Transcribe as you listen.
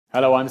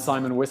Hello, I'm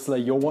Simon Whistler,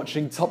 you're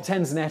watching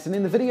TopTenzNet, and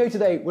in the video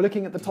today we're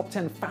looking at the top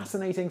 10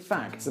 fascinating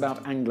facts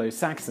about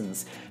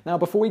Anglo-Saxons. Now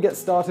before we get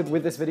started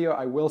with this video,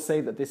 I will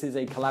say that this is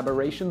a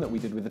collaboration that we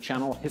did with the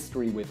channel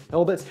History with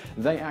Hilbert.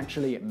 They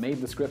actually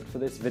made the script for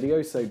this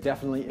video, so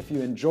definitely if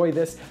you enjoy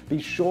this, be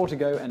sure to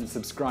go and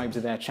subscribe to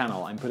their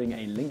channel. I'm putting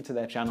a link to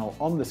their channel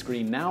on the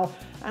screen now,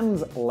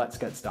 and let's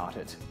get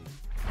started.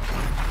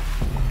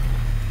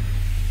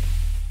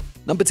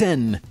 Number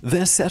 10.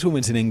 Their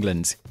settlement in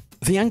England.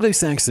 The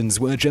Anglo-Saxons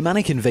were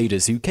Germanic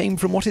invaders who came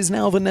from what is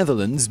now the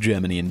Netherlands,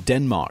 Germany and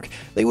Denmark.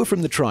 They were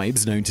from the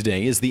tribes known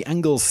today as the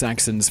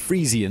Anglo-Saxons,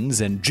 Frisians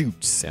and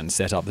Jutes, and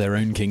set up their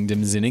own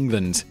kingdoms in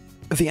England.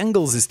 The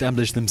Angles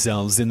established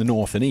themselves in the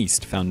north and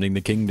east, founding the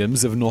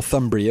kingdoms of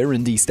Northumbria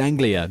and East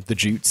Anglia. The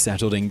Jutes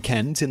settled in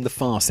Kent in the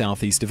far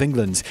southeast of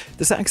England.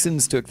 The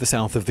Saxons took the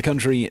south of the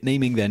country,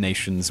 naming their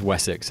nations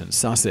Wessex and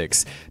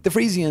Sussex. The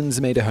Frisians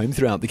made a home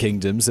throughout the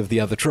kingdoms of the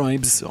other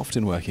tribes,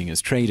 often working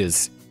as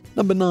traders.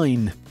 Number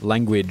 9.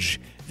 Language.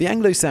 The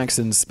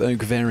Anglo-Saxons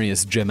spoke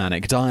various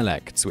Germanic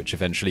dialects, which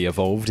eventually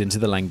evolved into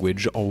the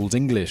language Old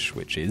English,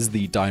 which is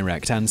the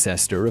direct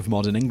ancestor of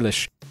modern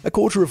English. A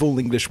quarter of all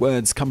English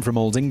words come from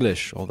Old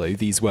English, although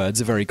these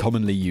words are very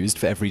commonly used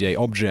for everyday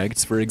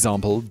objects, for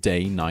example,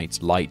 day, night,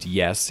 light,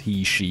 yes,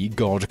 he, she,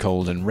 God,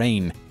 cold, and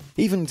rain.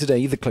 Even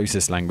today, the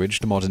closest language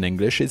to modern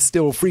English is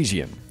still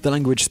Frisian, the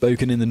language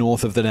spoken in the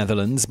north of the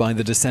Netherlands by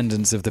the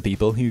descendants of the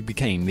people who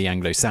became the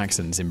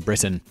Anglo-Saxons in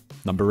Britain.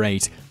 Number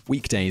 8.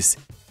 Weekdays.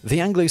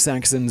 The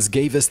Anglo-Saxons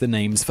gave us the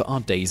names for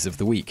our days of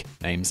the week.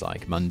 Names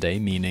like Monday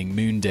meaning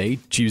Moon Day,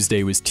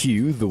 Tuesday was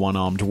Tu, the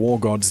one-armed war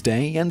god's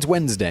day, and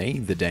Wednesday,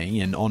 the day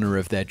in honor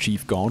of their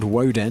chief god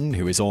Woden,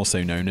 who is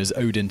also known as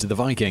Odin to the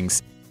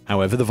Vikings.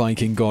 However, the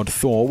Viking god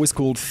Thor was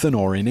called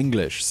Thunor in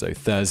English, so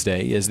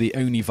Thursday is the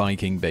only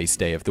Viking-based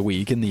day of the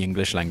week in the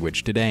English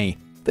language today.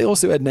 They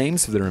also had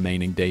names for the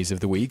remaining days of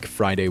the week.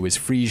 Friday was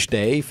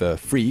Friesday for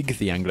Frigg,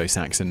 the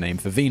Anglo-Saxon name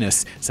for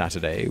Venus.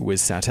 Saturday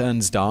was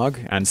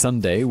Saturnsdag, and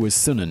Sunday was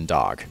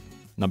Sunnendag.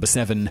 Number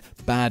 7.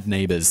 Bad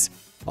Neighbours.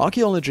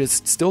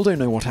 Archaeologists still don't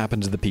know what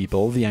happened to the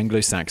people the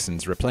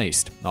Anglo-Saxons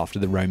replaced. After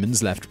the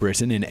Romans left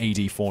Britain in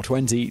AD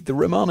 420, the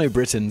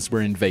Romano-Britons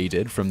were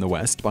invaded from the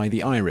west by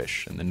the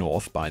Irish and the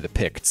north by the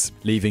Picts,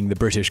 leaving the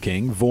British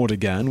king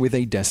Vortigern with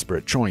a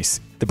desperate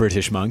choice. The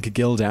British monk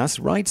Gildas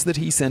writes that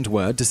he sent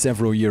word to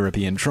several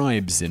European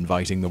tribes,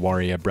 inviting the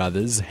warrior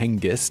brothers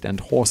Hengist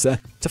and Horsa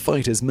to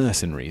fight as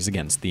mercenaries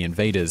against the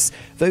invaders.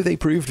 Though they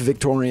proved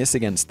victorious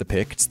against the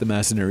Picts, the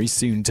mercenaries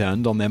soon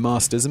turned on their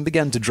masters and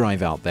began to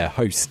drive out their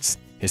hosts.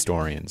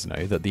 Historians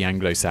know that the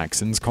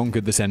Anglo-Saxons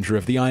conquered the centre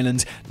of the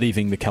island,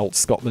 leaving the Celts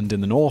Scotland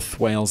in the north,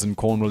 Wales and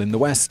Cornwall in the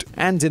west,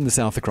 and in the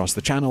south across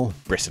the Channel,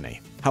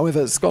 Brittany.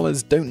 However,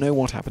 scholars don't know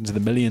what happened to the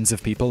millions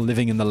of people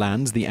living in the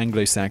land the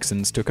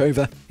Anglo-Saxons took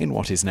over in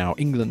what is now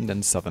England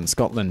and southern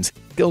Scotland.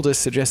 Gildas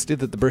suggested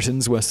that the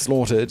Britons were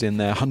slaughtered in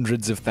their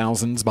hundreds of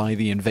thousands by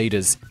the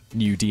invaders.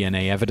 New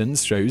DNA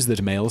evidence shows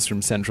that males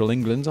from central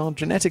England are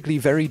genetically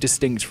very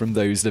distinct from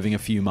those living a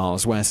few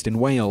miles west in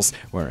Wales,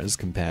 whereas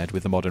compared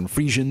with the modern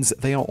Frisians,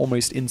 they are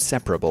almost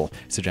inseparable,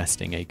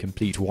 suggesting a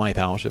complete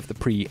wipeout of the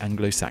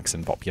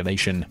pre-Anglo-Saxon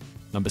population.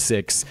 Number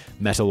 6.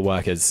 Metal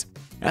workers.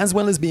 As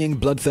well as being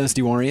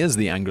bloodthirsty warriors,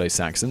 the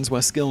Anglo-Saxons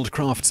were skilled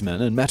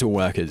craftsmen and metal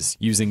workers.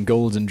 Using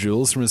gold and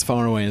jewels from as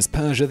far away as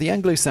Persia, the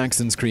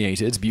Anglo-Saxons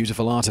created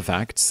beautiful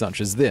artifacts such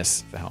as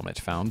this, the helmet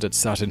found at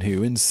Sutton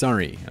Hoo in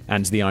Surrey,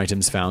 and the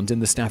items found in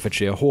the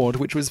Staffordshire hoard,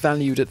 which was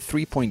valued at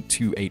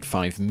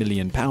 £3.285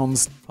 million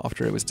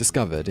after it was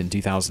discovered in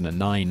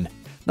 2009.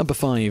 Number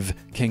 5.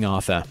 King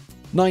Arthur.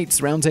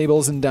 Knights, round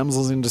tables, and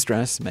damsels in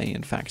distress may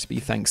in fact be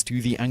thanks to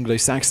the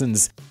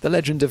Anglo-Saxons. The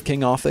legend of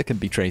King Arthur can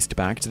be traced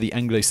back to the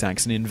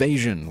Anglo-Saxon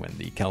invasion, when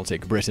the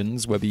Celtic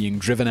Britons were being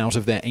driven out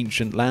of their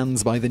ancient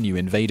lands by the new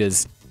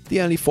invaders. The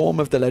early form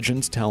of the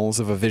legend tells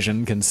of a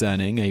vision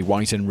concerning a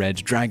white and red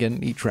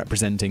dragon, each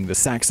representing the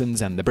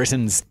Saxons and the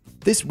Britons.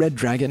 This red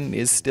dragon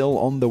is still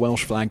on the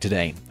Welsh flag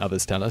today.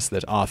 Others tell us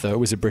that Arthur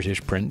was a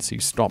British prince who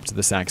stopped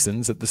the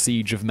Saxons at the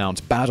siege of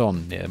Mount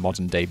Badon near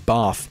modern-day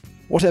Bath.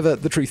 Whatever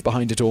the truth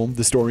behind it all,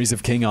 the stories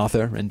of King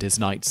Arthur and his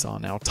knights are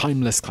now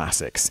timeless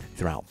classics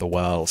throughout the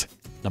world.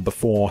 Number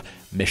 4.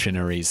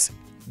 Missionaries.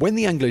 When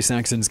the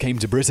Anglo-Saxons came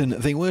to Britain,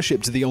 they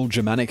worshipped the old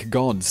Germanic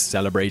gods,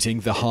 celebrating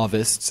the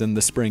harvests and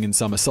the spring and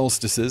summer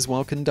solstices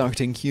while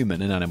conducting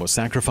human and animal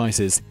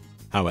sacrifices.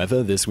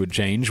 However, this would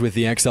change with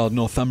the exiled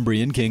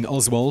Northumbrian King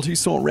Oswald, who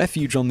sought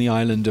refuge on the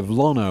island of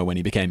Lono when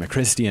he became a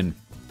Christian.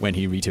 When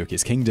he retook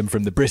his kingdom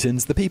from the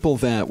Britons, the people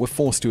there were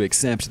forced to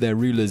accept their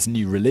ruler's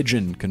new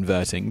religion,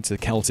 converting to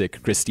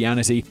Celtic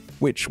Christianity,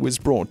 which was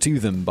brought to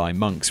them by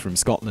monks from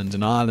Scotland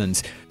and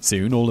Ireland.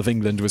 Soon all of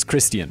England was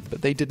Christian,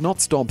 but they did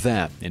not stop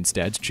there,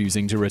 instead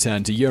choosing to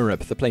return to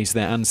Europe, the place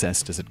their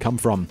ancestors had come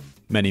from.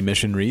 Many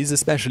missionaries,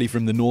 especially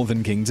from the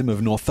northern kingdom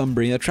of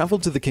Northumbria,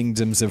 travelled to the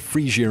kingdoms of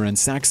Frisia and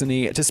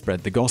Saxony to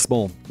spread the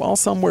gospel. While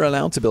some were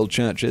allowed to build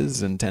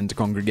churches and tend to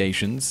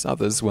congregations,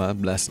 others were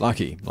less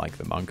lucky, like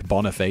the monk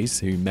Boniface,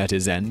 who met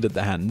his end at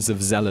the hands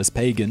of zealous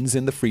pagans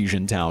in the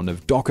Frisian town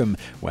of Dockham,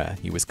 where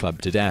he was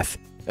clubbed to death.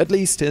 At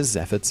least his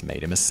efforts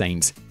made him a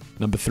saint.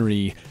 Number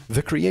 3.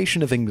 The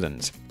creation of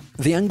England.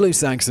 The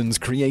Anglo-Saxons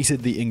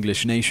created the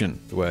English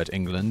nation. The word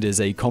England is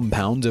a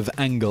compound of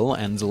Angle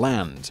and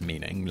land,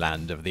 meaning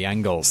land of the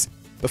Angles.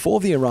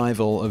 Before the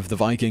arrival of the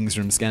Vikings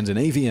from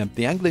Scandinavia,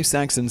 the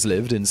Anglo-Saxons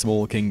lived in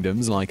small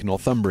kingdoms like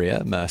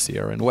Northumbria,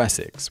 Mercia, and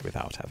Wessex,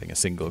 without having a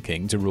single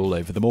king to rule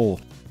over them all.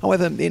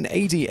 However, in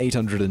AD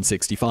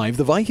 865,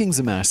 the Vikings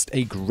amassed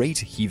a great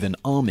heathen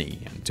army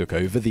and took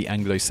over the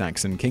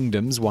Anglo-Saxon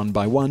kingdoms one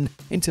by one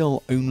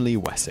until only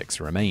Wessex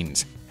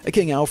remained.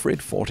 King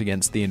Alfred fought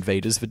against the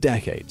invaders for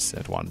decades,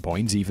 at one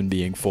point even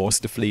being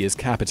forced to flee his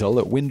capital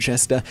at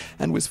Winchester,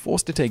 and was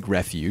forced to take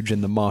refuge in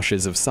the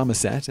marshes of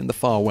Somerset in the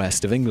far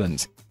west of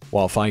England.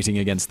 While fighting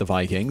against the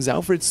Vikings,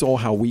 Alfred saw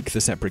how weak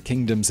the separate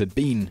kingdoms had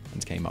been,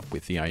 and came up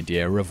with the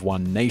idea of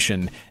one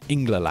nation,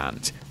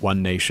 England,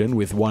 one nation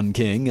with one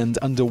king and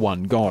under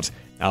one god.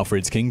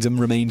 Alfred's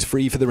kingdom remained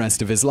free for the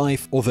rest of his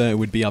life, although it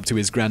would be up to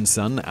his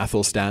grandson,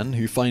 Athelstan,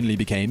 who finally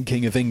became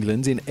King of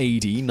England in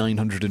AD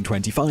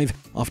 925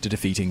 after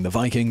defeating the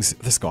Vikings,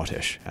 the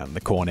Scottish, and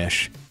the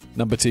Cornish.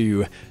 Number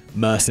 2.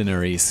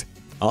 Mercenaries.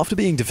 After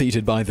being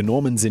defeated by the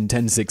Normans in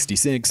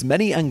 1066,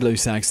 many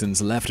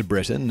Anglo-Saxons left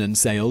Britain and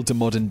sailed to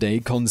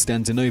modern-day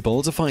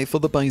Constantinople to fight for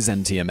the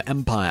Byzantium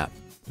Empire.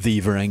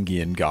 The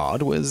Varangian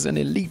Guard was an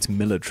elite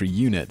military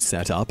unit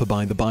set up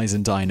by the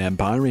Byzantine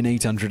Empire in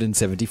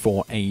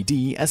 874 AD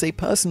as a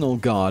personal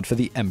guard for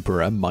the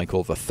Emperor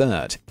Michael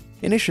III.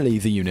 Initially,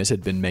 the unit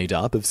had been made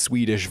up of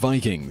Swedish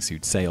Vikings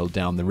who'd sailed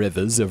down the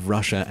rivers of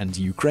Russia and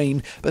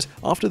Ukraine, but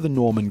after the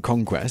Norman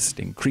conquest,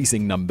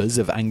 increasing numbers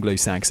of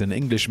Anglo-Saxon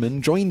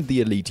Englishmen joined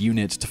the elite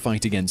unit to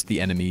fight against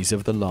the enemies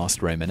of the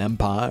last Roman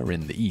Empire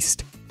in the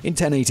east. In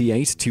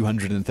 1088,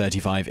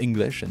 235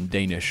 English and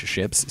Danish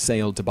ships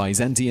sailed to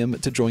Byzantium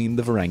to join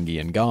the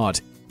Varangian Guard,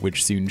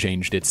 which soon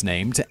changed its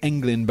name to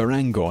Englyn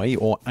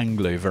Barangoi or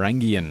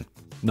Anglo-Varangian.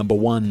 Number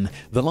 1.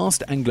 The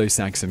last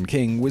Anglo-Saxon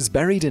king was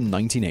buried in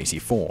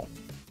 1984.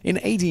 In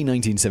AD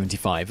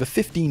 1975, a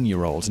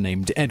 15-year-old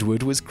named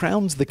Edward was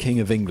crowned the King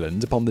of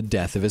England upon the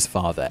death of his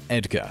father,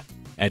 Edgar.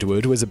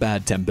 Edward was a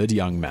bad-tempered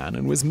young man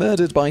and was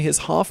murdered by his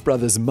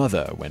half-brother's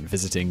mother when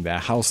visiting their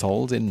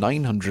household in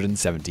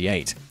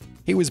 978.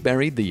 He was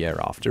buried the year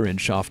after in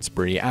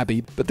Shaftesbury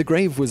Abbey, but the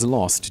grave was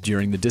lost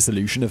during the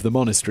dissolution of the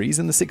monasteries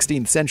in the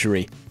 16th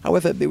century.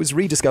 However, it was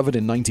rediscovered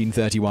in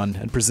 1931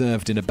 and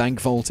preserved in a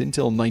bank vault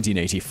until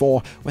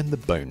 1984, when the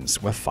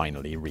bones were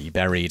finally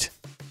reburied.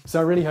 So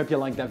I really hope you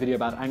liked that video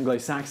about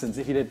Anglo-Saxons.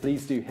 If you did,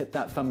 please do hit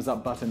that thumbs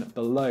up button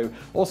below.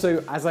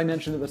 Also, as I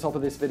mentioned at the top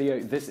of this video,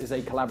 this is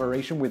a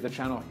collaboration with the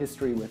channel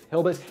History with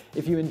Hilbert.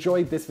 If you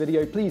enjoyed this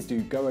video, please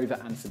do go over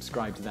and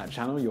subscribe to that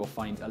channel. You'll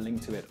find a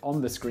link to it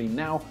on the screen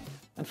now.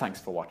 And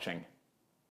thanks for watching.